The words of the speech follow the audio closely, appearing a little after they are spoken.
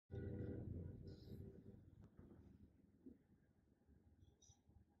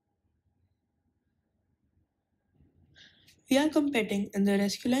We are competing in the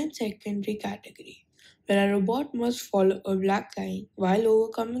rescue line secondary category, where a robot must follow a black line while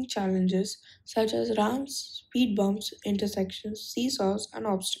overcoming challenges such as ramps, speed bumps, intersections, seesaws, and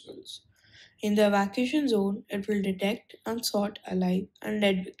obstacles. In the evacuation zone, it will detect and sort alive and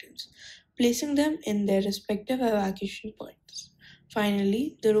dead victims, placing them in their respective evacuation points.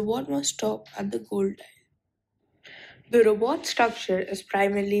 Finally, the robot must stop at the goal tile. The robot structure is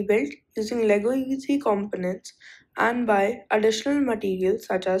primarily built using Lego EV3 components and by additional materials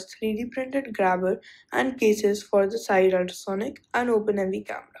such as 3D printed grabber and cases for the side ultrasonic and OpenMV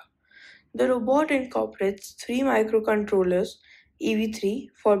camera. The robot incorporates three microcontrollers EV3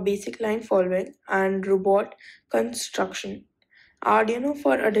 for basic line following and robot construction, Arduino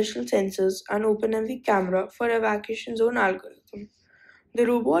for additional sensors, and OpenMV camera for evacuation zone algorithm. The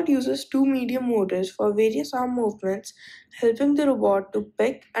robot uses two medium motors for various arm movements, helping the robot to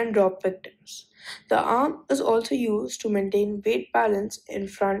pick and drop victims. The arm is also used to maintain weight balance in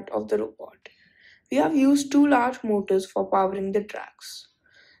front of the robot. We have used two large motors for powering the tracks.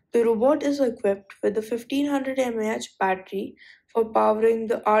 The robot is equipped with a 1500 mAh battery for powering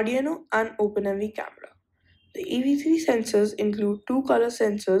the Arduino and OpenMV camera. The EV3 sensors include two color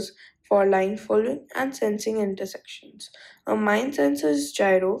sensors for line following and sensing intersections, a mine sensor's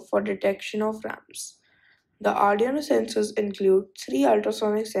gyro for detection of ramps. The Arduino sensors include three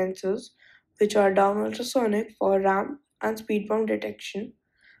ultrasonic sensors, which are down ultrasonic for ramp and speed bump detection,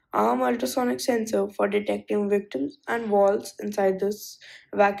 arm ultrasonic sensor for detecting victims and walls inside this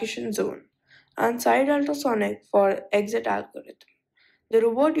evacuation zone, and side ultrasonic for exit algorithm. The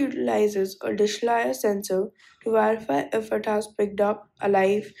robot utilizes a 𝙑𝙨 sensor to verify if it has picked up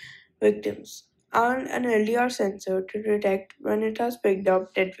alive victims, and an LDR sensor to detect when it has picked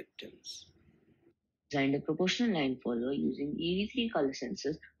up dead victims. Designed a proportional line follower using EV3 color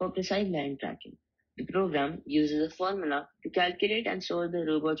sensors for precise line tracking. The program uses a formula to calculate and store the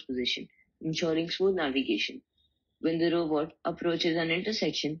robot's position, ensuring smooth navigation. When the robot approaches an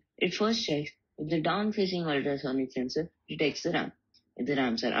intersection, it first checks if the down-facing ultrasonic sensor detects the ramp. If the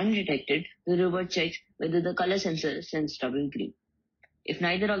ramps are undetected, the robot checks whether the color sensor sends double green. If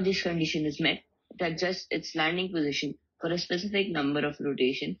neither of these conditions is met, it adjusts its landing position for a specific number of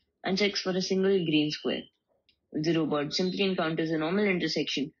rotation and checks for a single green square. If the robot simply encounters a normal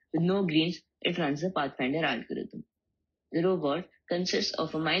intersection with no greens, it runs the Pathfinder algorithm. The robot consists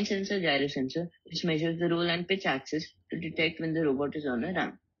of a mine sensor gyro sensor, which measures the roll and pitch axis to detect when the robot is on a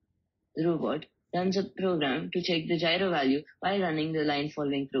ramp. The robot runs a program to check the gyro value while running the line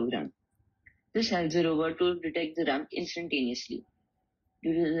following program. This helps the robot to detect the ramp instantaneously.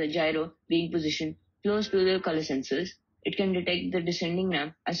 Due to the gyro being positioned close to the color sensors, it can detect the descending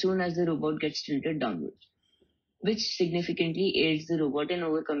ramp as soon as the robot gets tilted downwards, which significantly aids the robot in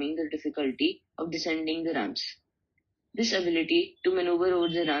overcoming the difficulty of descending the ramps. This ability to maneuver over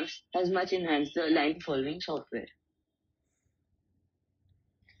the ramps has much enhanced the line following software.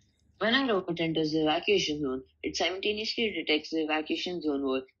 When a robot enters the evacuation zone, it simultaneously detects the evacuation zone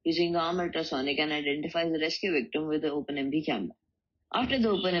wall using the arm ultrasonic and identifies the rescue victim with the OpenMV camera. After the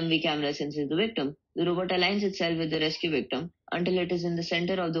OpenMV camera senses the victim, the robot aligns itself with the rescue victim until it is in the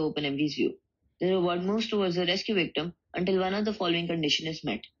center of the OpenMV's view. The robot moves towards the rescue victim until one of the following conditions is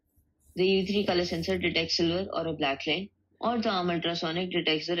met. The U3 color sensor detects silver or a black line, or the arm ultrasonic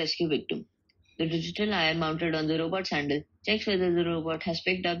detects the rescue victim. The digital eye mounted on the robot's handle checks whether the robot has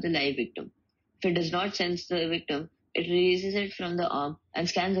picked up the live victim. If it does not sense the victim, it releases it from the arm and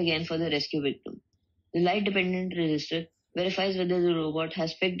scans again for the rescue victim. The light-dependent resistor verifies whether the robot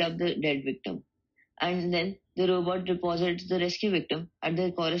has picked up the dead victim, and then the robot deposits the rescue victim at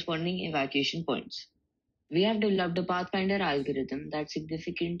their corresponding evacuation points. We have developed a Pathfinder algorithm that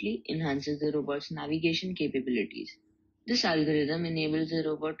significantly enhances the robot's navigation capabilities. This algorithm enables the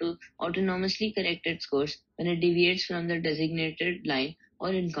robot to autonomously correct its course when it deviates from the designated line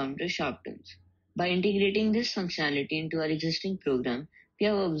or encounters sharp turns. By integrating this functionality into our existing program, we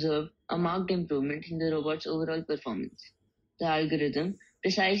have observed a marked improvement in the robot's overall performance. The algorithm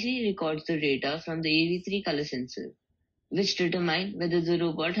precisely records the data from the AV3 color sensor, which determine whether the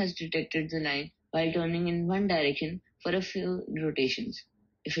robot has detected the line while turning in one direction for a few rotations.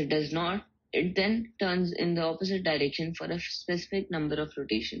 If it does not, it then turns in the opposite direction for a specific number of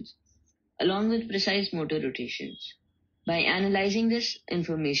rotations, along with precise motor rotations. By analyzing this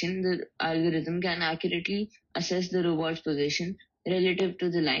information, the algorithm can accurately assess the robot's position relative to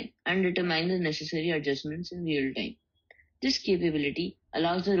the line and determine the necessary adjustments in real time. This capability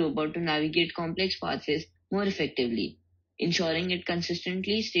allows the robot to navigate complex pathways more effectively, ensuring it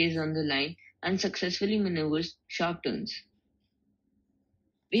consistently stays on the line and successfully maneuvers sharp turns.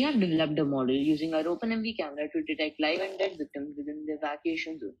 We have developed a model using our OpenMV camera to detect live and dead victims within the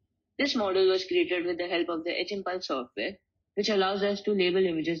evacuation zone. This model was created with the help of the 𝐻-Impulse software, which allows us to label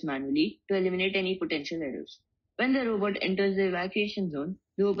images manually to eliminate any potential errors. When the robot enters the evacuation zone,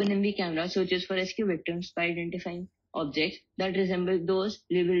 the OpenMV camera searches for rescue victims by identifying objects that resemble those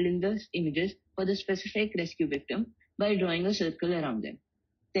labeled in the images for the specific rescue victim by drawing a circle around them.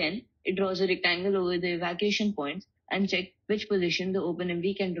 Then, it draws a rectangle over the evacuation points and check which position the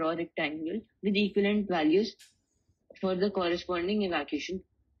OpenMV can draw a rectangle with equivalent values for the corresponding evacuation.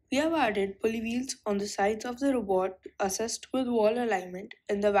 We have added pulley wheels on the sides of the robot to assist with wall alignment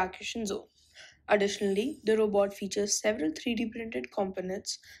in the evacuation zone. Additionally, the robot features several 3D printed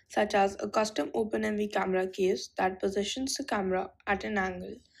components such as a custom OpenMV camera case that positions the camera at an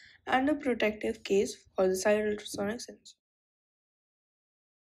angle and a protective case for the side ultrasonic sensor.